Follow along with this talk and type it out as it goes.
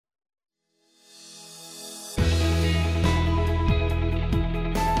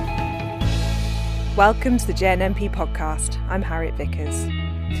Welcome to the JNMP podcast. I'm Harriet Vickers.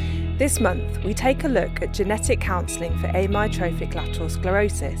 This month, we take a look at genetic counselling for amyotrophic lateral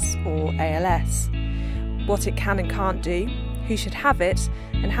sclerosis, or ALS, what it can and can't do, who should have it,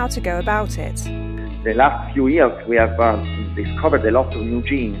 and how to go about it. The last few years, we have discovered a lot of new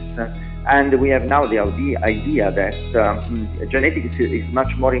genes, and we have now the idea that genetics is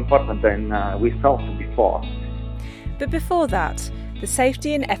much more important than we thought before. But before that, the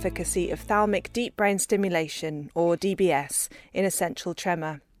safety and efficacy of thalamic deep brain stimulation, or DBS, in essential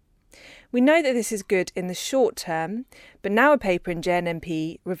tremor. We know that this is good in the short term, but now a paper in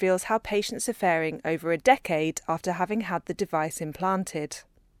JNMP reveals how patients are faring over a decade after having had the device implanted.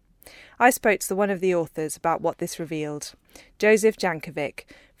 I spoke to one of the authors about what this revealed, Joseph Jankovic,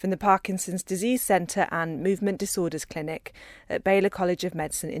 from the Parkinson's Disease Center and Movement Disorders Clinic at Baylor College of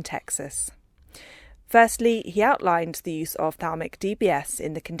Medicine in Texas. Firstly, he outlined the use of thalamic DBS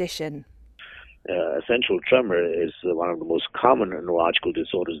in the condition. Essential tremor is one of the most common neurological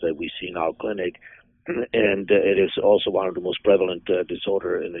disorders that we see in our clinic, and it is also one of the most prevalent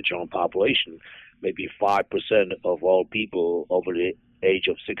disorder in the general population. Maybe 5% of all people over the age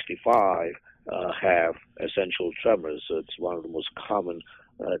of 65 have essential tremors, so it's one of the most common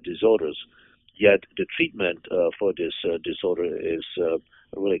disorders. Yet the treatment for this disorder is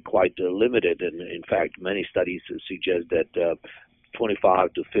really quite limited, and in fact, many studies suggest that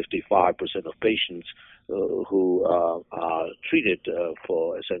 25 to 55% of patients who are treated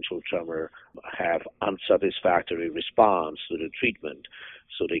for essential tremor have unsatisfactory response to the treatment,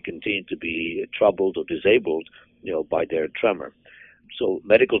 so they continue to be troubled or disabled, by their tremor. So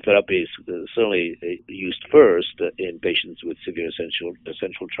medical therapy is certainly used first in patients with severe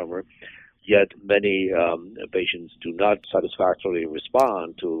essential tremor. Yet many patients do not satisfactorily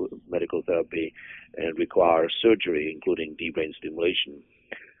respond to medical therapy and require surgery, including deep brain stimulation.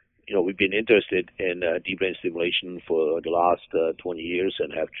 We've been interested in deep brain stimulation for the last 20 years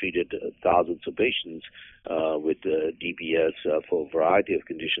and have treated thousands of patients with DBS for a variety of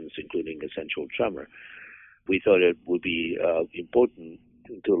conditions, including essential tremor. We thought it would be important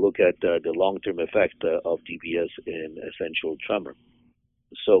to look at the long-term effect of DBS in essential tremor.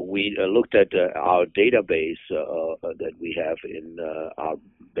 So we looked at our database that we have in our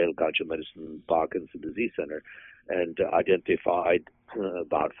Baylor College of Medicine Parkinson's Disease Center and identified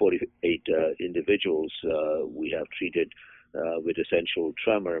about 48 individuals we have treated with essential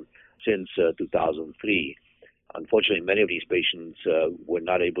tremor since 2003. Unfortunately, many of these patients were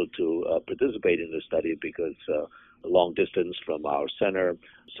not able to participate in the study because long distance from our center,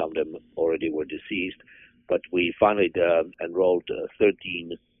 some of them already were deceased. But we finally enrolled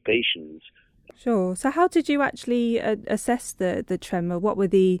 13 patients. Sure. So how did you actually assess the tremor? What were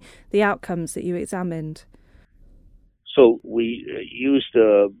the outcomes that you examined? So we used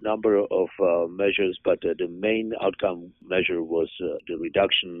a number of measures, but the main outcome measure was the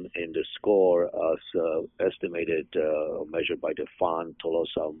reduction in the score as estimated measured by the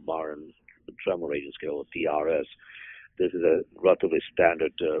Phan-Tolosa-Morin Tremor Rating Scale, or TRS. This is a relatively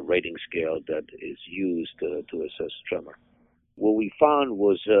standard rating scale that is used to assess tremor. What we found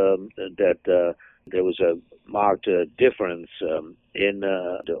was that there was a marked difference in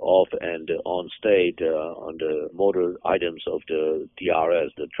the off and on state on the motor items of the TRS,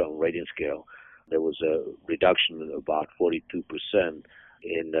 the tremor rating scale. There was a reduction of about 42%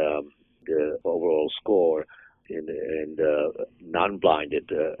 in the overall score in non-blinded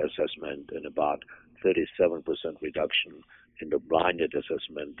assessment, and about 37% reduction in the blinded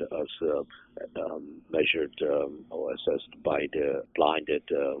assessment as measured or assessed by the blinded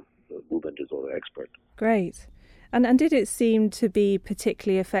movement disorder expert. Great. And did it seem to be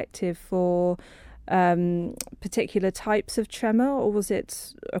particularly effective for particular types of tremor, or was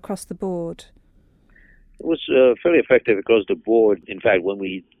it across the board? It was fairly effective across the board. In fact, when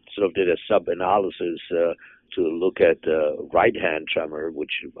we sort of did a sub-analysis to look at right-hand tremor,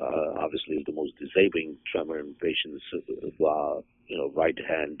 which obviously is the most disabling tremor in patients who are,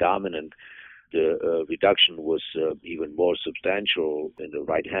 right-hand dominant, the reduction was even more substantial in the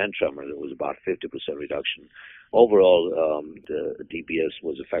right-hand tremor. There was about 50% reduction. Overall, the DBS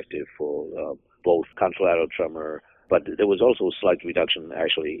was effective for both contralateral tremor, but there was also a slight reduction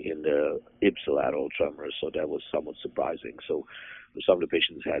actually in the ipsilateral tremor, so that was somewhat surprising. So some of the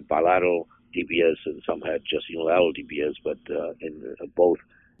patients had bilateral DBS and some had just unilateral DBS, but in both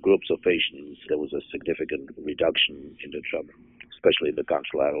groups of patients, there was a significant reduction in the tremor, especially in the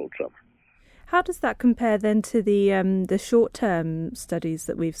contralateral tremor. How does that compare then to the short-term studies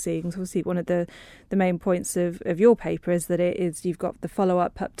that we've seen? So obviously, one of the main points of your paper is that you've got the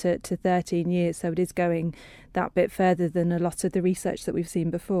follow-up up to 13 years, so it is going that bit further than a lot of the research that we've seen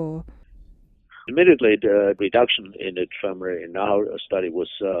before. Admittedly, the reduction in the tremor in our study was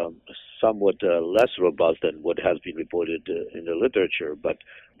somewhat less robust than what has been reported in the literature. But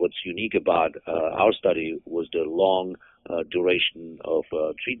what's unique about our study was the long duration of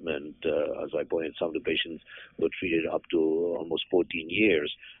treatment. As I pointed, some of the patients were treated up to almost 14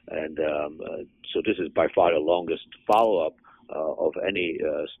 years. And so this is by far the longest follow-up of any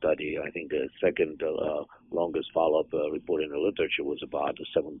study. I think the second longest follow-up report in the literature was about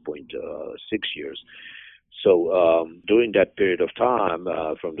 7.6 years. So during that period of time,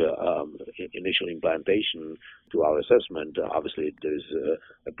 from the initial implantation to our assessment, obviously there's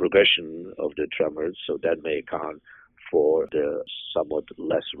a progression of the tremors, so that may account for the somewhat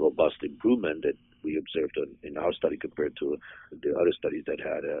less robust improvement that we observed in our study compared to the other studies that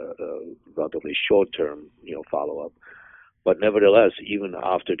had a relatively short-term, follow-up. But nevertheless, even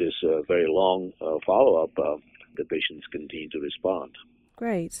after this very long follow-up, the patients continue to respond.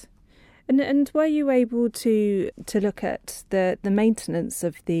 Great. And were you able to look at the maintenance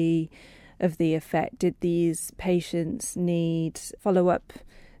of the effect? Did these patients need follow-up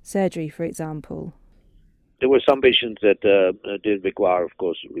surgery, for example? There were some patients that did require, of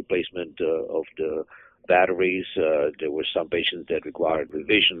course, replacement of the batteries. There were some patients that required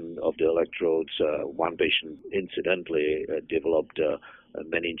revision of the electrodes. One patient incidentally developed a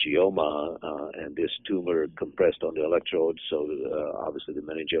meningioma, and this tumor compressed on the electrodes, so obviously the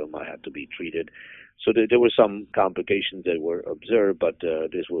meningioma had to be treated. So there were some complications that were observed, but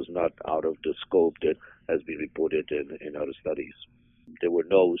this was not out of the scope that has been reported in other studies. There were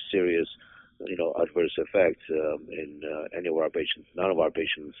no serious adverse effects in any of our patients. None of our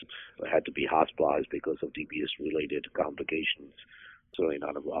patients had to be hospitalized because of DBS-related complications. Certainly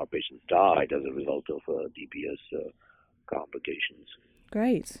none of our patients died as a result of DBS complications.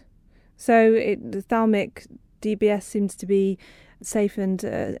 Great. So the thalmic DBS seems to be safe and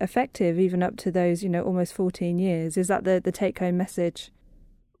effective even up to those, almost 14 years. Is that the take-home message?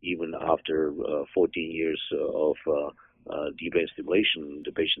 Even after 14 years of deep brain stimulation,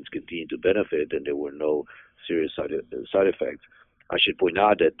 the patients continue to benefit, and there were no serious side effects. I should point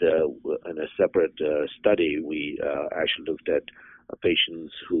out that in a separate study, we actually looked at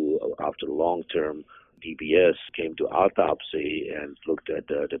patients who, after long-term DBS, came to autopsy and looked at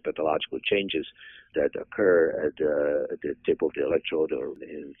the pathological changes that occur at the tip of the electrode or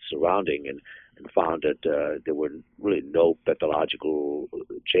in surrounding, and found that there were really no pathological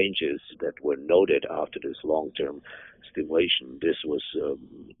changes that were noted after this long-term stimulation. This was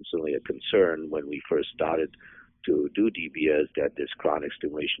certainly a concern when we first started to do DBS, that this chronic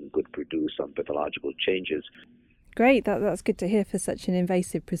stimulation could produce some pathological changes. Great, that's good to hear for such an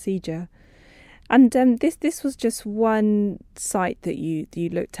invasive procedure. And this was just one site that you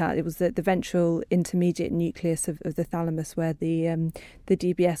looked at. It was the ventral intermediate nucleus of the thalamus where the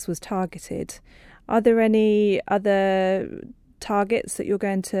DBS was targeted. Are there any other targets that you're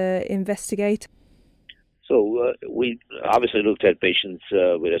going to investigate? So we obviously looked at patients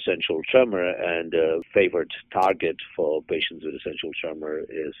with essential tremor, and the favorite target for patients with essential tremor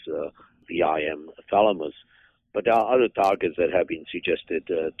is the IM thalamus. But there are other targets that have been suggested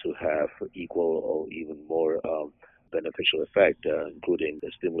to have equal or even more beneficial effect, including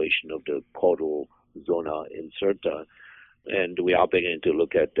the stimulation of the caudal zona incerta. And we are beginning to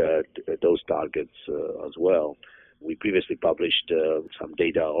look at those targets as well. We previously published some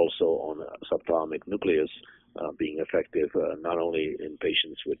data also on subthalamic nucleus being effective not only in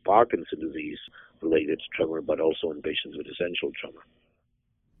patients with Parkinson's disease-related tremor, but also in patients with essential tremor.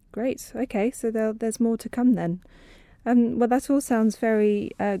 Great. Okay, so there's more to come then. Well, that all sounds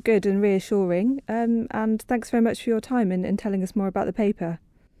very good and reassuring. And thanks very much for your time in telling us more about the paper.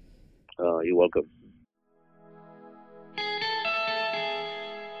 You're welcome.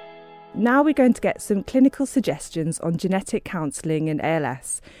 Now we're going to get some clinical suggestions on genetic counselling in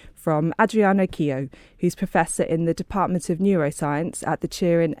ALS from Adriano Chio, who's Professor in the Department of Neuroscience at the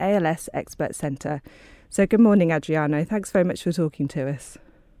Turin ALS Expert Centre. So good morning, Adriano. Thanks very much for talking to us.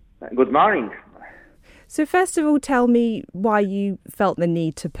 Good morning. So first of all, tell me why you felt the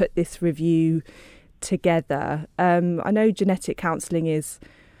need to put this review together. I know genetic counselling is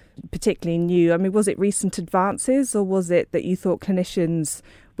particularly new. I mean, was it recent advances, or was it that you thought clinicians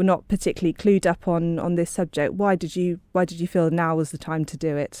were not particularly clued up on this subject? Why did you feel now was the time to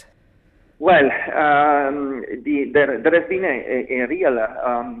do it? Well, there has been a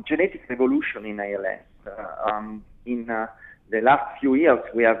real genetic revolution in ALS. In the last few years,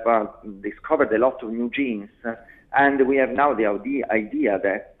 we have discovered a lot of new genes, and we have now the idea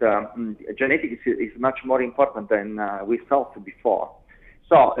that genetics is much more important than we thought before.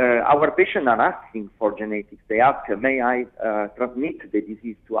 So our patients are asking for genetics. They ask, may I transmit the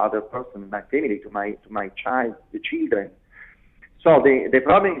disease to other person in my family, to my child, the children? So the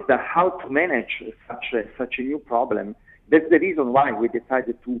problem is that how to manage such a new problem. That's the reason why we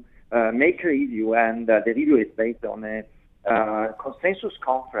decided to make a review, and the review is based on a consensus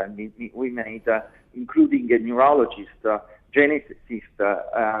conference we made, including a neurologist, geneticist,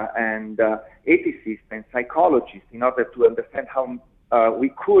 and ethicist and psychologist, in order to understand how we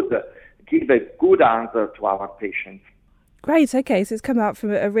could give a good answer to our patients. Great, okay, so it's come out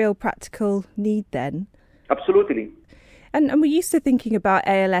from a real practical need then. Absolutely. And we're used to thinking about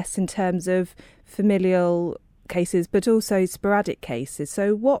ALS in terms of familial cases, but also sporadic cases.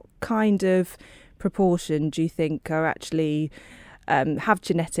 So what kind of proportion do you think are actually have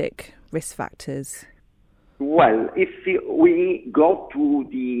genetic risk factors? Well, if we go to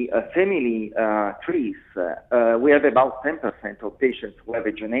the family trees, we have about 10% of patients who have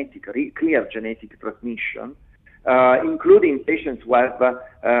a clear genetic transmission, including patients who have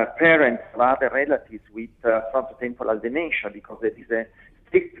parents or other relatives with frontotemporal dementia, because there is a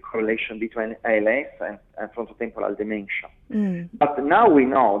strict correlation between ALS and frontotemporal dementia. But now we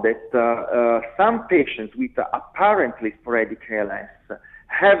know that some patients with apparently sporadic ALS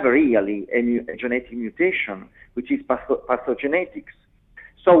have really a genetic mutation, which is pathogenetics.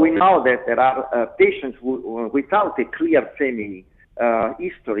 So we know that there are patients without a clear family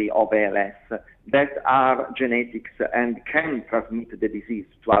history of ALS that are genetics and can transmit the disease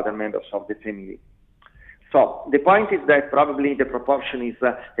to other members of the family. So the point is that probably the proportion is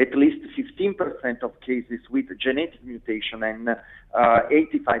at least 15% of cases with genetic mutation and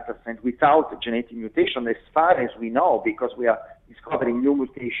 85% without genetic mutation, as far as we know, because we are discovering new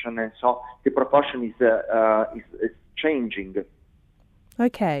mutation, and so the proportion is changing.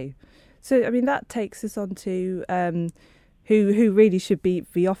 Okay, so I mean that takes us on to who really should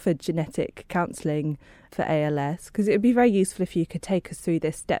be offered genetic counselling for ALS, because it would be very useful if you could take us through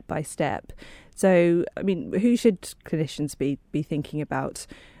this step by step. So, I mean, who should clinicians be thinking about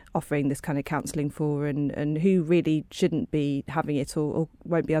offering this kind of counselling for, and who really shouldn't be having it or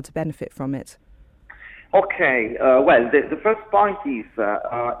won't be able to benefit from it? Okay, well, the first point is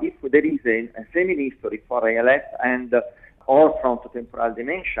if there is a family history for ALS and or frontotemporal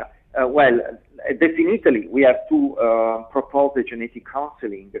dementia, well, definitely we have to propose a genetic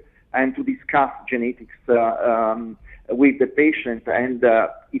counseling and to discuss genetics with the patient, and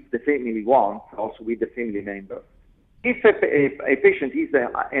if the family wants, also with the family members. If a patient is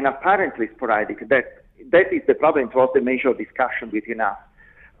an apparently sporadic, that is the problem. It was the major discussion between us.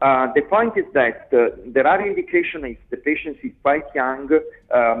 The point is that there are indications if the patient is quite young,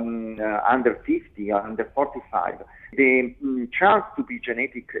 under 50 or under 45, the chance to be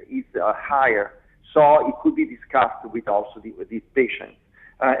genetic is higher. So it could be discussed with also these patients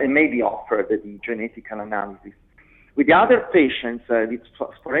and maybe offered the genetic analysis. With the other patients with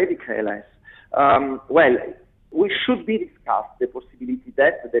sporadic ALS, well, we should be discussed the possibility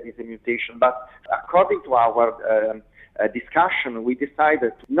that there is a mutation, but according to our discussion, we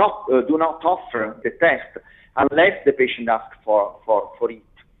decided to do not offer the test unless the patient asks for it.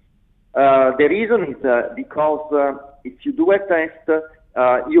 The reason is because if you do a test,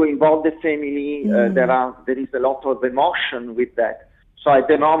 you involve the family. There is a lot of emotion with that. So at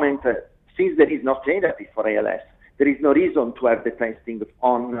the moment, since there is no therapy for ALS, there is no reason to have the testing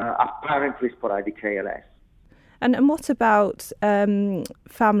on apparently sporadic ALS. And what about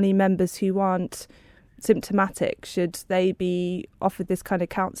family members who aren't symptomatic? Should they be offered this kind of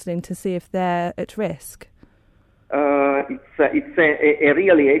counselling to see if they're at risk? It's a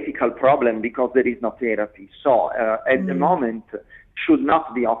really ethical problem because there is no therapy. So at the moment, should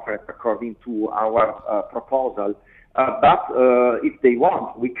not be offered according to our proposal. But if they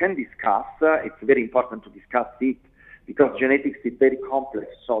want, we can discuss. It's very important to discuss it because genetics is very complex.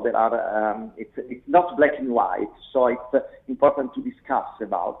 So there are it's not black and white. So it's important to discuss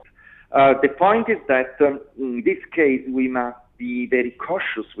about. The point is that in this case we must be very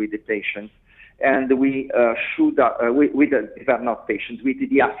cautious with the patients, and we should these are not patients with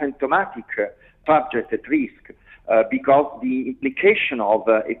the asymptomatic subject at risk because the implication of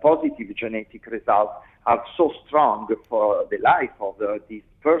a positive genetic result are so strong for the life of this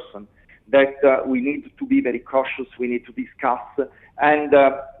person that we need to be very cautious, we need to discuss. And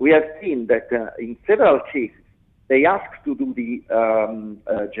we have seen that in several cases, they ask to do the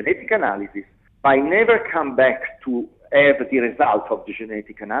genetic analysis, but never come back to have the result of the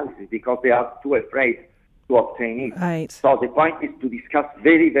genetic analysis because they are too afraid to obtain it. Right. So the point is to discuss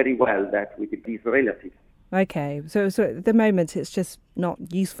very, very well that with these relatives. Okay, so at the moment it's just not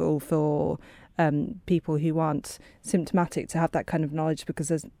useful for people who aren't symptomatic to have that kind of knowledge because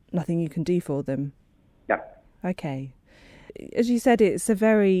there's nothing you can do for them. Yeah. Okay. As you said, it's a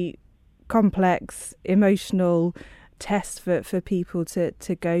very complex, emotional test for people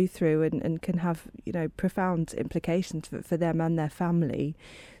to go through and can have, profound implications for them and their family.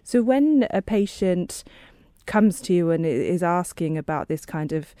 So when a patient comes to you and is asking about this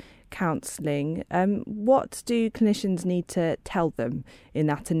kind of counselling, what do clinicians need to tell them in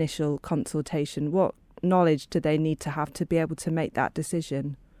that initial consultation? What knowledge do they need to have to be able to make that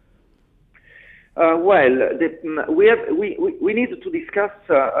decision? We need to discuss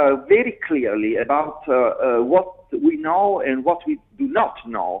very clearly about what we know and what we do not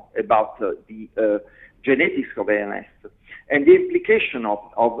know about the genetics of ALS and the implication of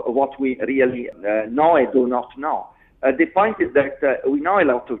what we really know and do not know. The point is that we know a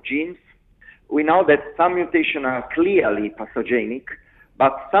lot of genes. We know that some mutations are clearly pathogenic,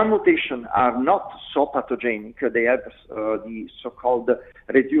 but some mutations are not so pathogenic. They have the so-called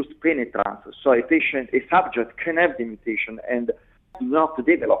reduced penetrance. So a subject can have the mutation and do not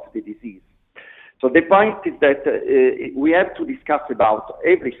develop the disease. So the point is that we have to discuss about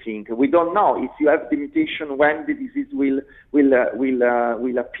everything. We don't know if you have the mutation when the disease will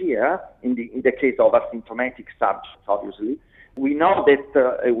appear. In the case of asymptomatic subjects, obviously, we know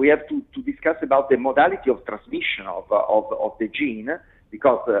that we have to discuss about the modality of transmission of the gene,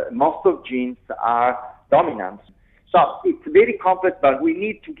 because most of genes are dominant. So it's very complex, but we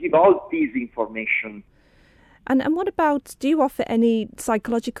need to give all this information. And what about, do you offer any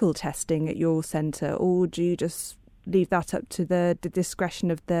psychological testing at your centre, or do you just leave that up to the discretion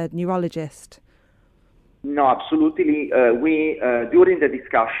of the neurologist? No, absolutely. We during the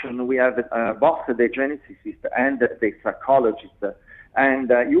discussion, we have both the geneticist and the psychologist. And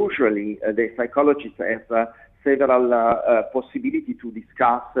usually the psychologist has several possibilities to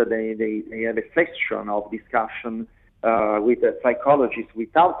discuss. They have a section of discussion with the psychologist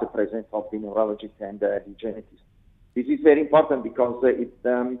without the presence of the neurologist and the geneticist. This is very important because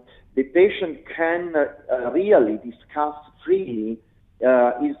the patient can really discuss freely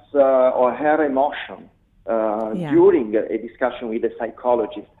his or her emotion during a discussion with a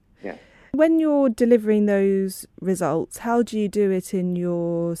psychologist. Yeah. When you're delivering those results, how do you do it in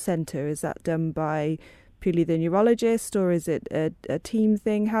your centre? Is that done by purely the neurologist, or is it a team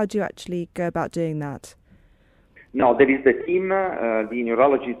thing? How do you actually go about doing that? No, there is the team, the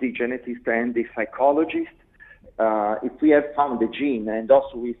neurologist, the geneticist, and the psychologist. If we have found the gene, and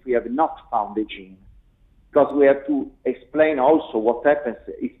also if we have not found the gene, because we have to explain also what happens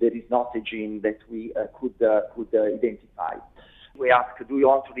if there is not a gene that we could identify. We ask, do you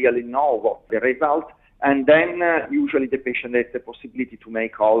want to really know what the result? And then usually the patient has the possibility to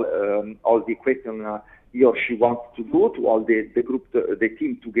make all the questions he or she wants to do to all the group, the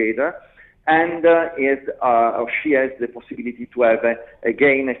team together. And she has the possibility to have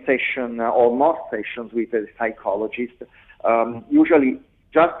again a session or more sessions with a psychologist. Usually,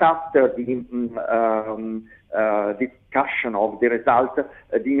 just after the discussion of the result,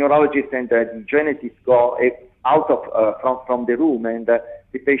 the neurologist and the geneticist go out from the room, and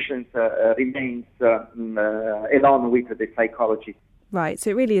the patient remains alone with the psychologist. Right.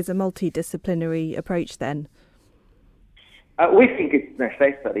 So it really is a multidisciplinary approach then. We think it's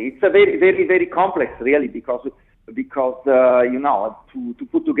necessary. It's a very, very, very complex, really, because to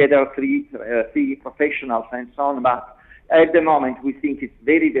put together three professionals and so on. But at the moment, we think it's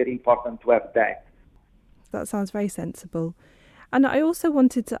very, very important to have that. That sounds very sensible. And I also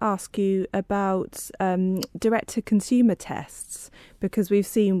wanted to ask you about direct-to-consumer tests, because we've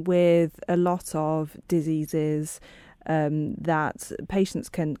seen with a lot of diseases that patients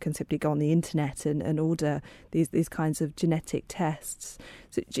can simply go on the internet and order these kinds of genetic tests.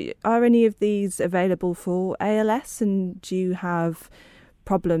 So are any of these available for ALS, and do you have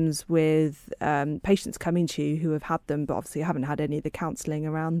problems with patients coming to you who have had them but obviously haven't had any of the counselling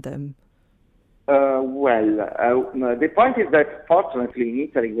around them? The point is that fortunately in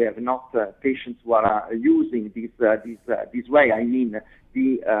Italy we have not patients who are using this way. I mean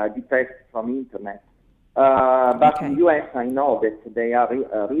the tests from internet. But in the US, I know that they are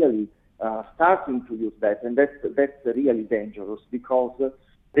really starting to use that, and that's really dangerous, because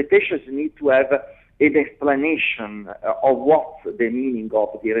the patients need to have an explanation of what's the meaning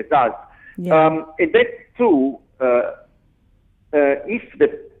of the results. Yeah. And that's true if the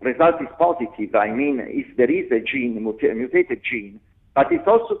result is positive. I mean, if there is a gene, mutated gene. But it's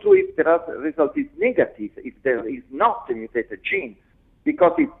also true if the result is negative, if there is not a mutated gene,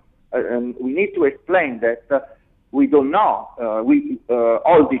 because we need to explain that we don't know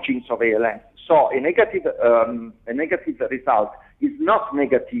all the genes of ALS. So a negative result is not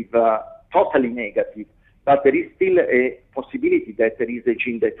negative totally negative, but there is still a possibility that there is a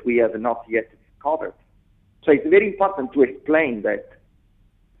gene that we have not yet discovered. So it's very important to explain that.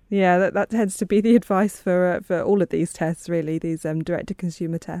 Yeah, that tends to be the advice for all of these tests, really, these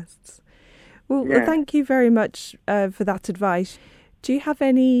direct-to-consumer tests. Well, thank you very much for that advice. Do you have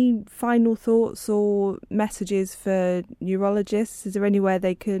any final thoughts or messages for neurologists? Is there anywhere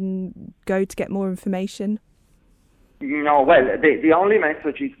they can go to get more information? No, well, the only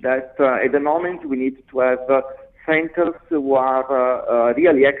message is that at the moment we need to have centers who are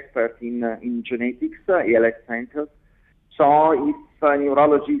really expert in genetics, ALS centers. So if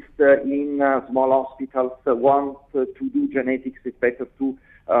neurologists in small hospitals want to do genetics, it's better to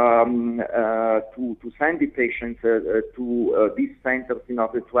send the patients to these centers in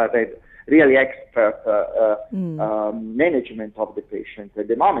order to have a really expert management of the patient. At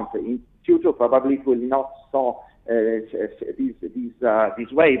the moment, in future probably it will not so this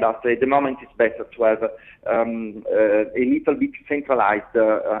way, but at the moment it's better to have a little bit centralized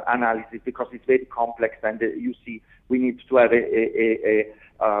analysis because it's very complex, and you see we need to have a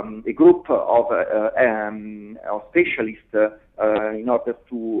group of specialists in order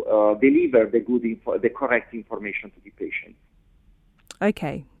to deliver the correct information to the patient.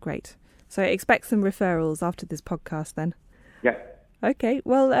 Okay, great. So expect some referrals after this podcast then. Yeah. Okay,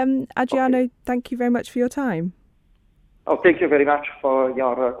 well, Adriano, Thank you very much for your time. Oh, thank you very much for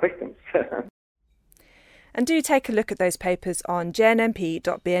your questions. And do take a look at those papers on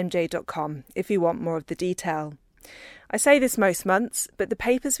jnmp.bmj.com if you want more of the detail. I say this most months, but the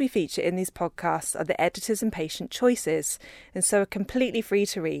papers we feature in these podcasts are the editor's and patient choices, and so are completely free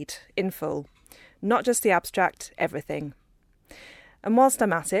to read, in full. Not just the abstract, everything. And whilst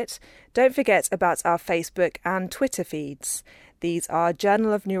I'm at it, don't forget about our Facebook and Twitter feeds. These are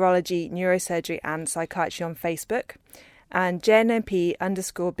Journal of Neurology, Neurosurgery and Psychiatry on Facebook, and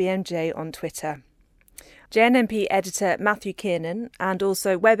JNMP_BMJ on Twitter. JNMP editor Matthew Kiernan and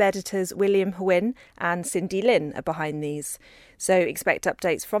also web editors William Hwyn and Cindy Lin are behind these, so expect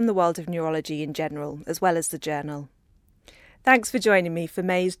updates from the world of neurology in general, as well as the journal. Thanks for joining me for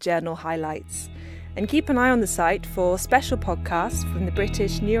May's Journal Highlights, and keep an eye on the site for special podcasts from the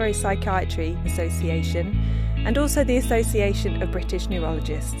British Neuropsychiatry Association and also the Association of British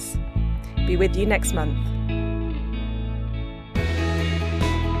Neurologists. Be with you next month.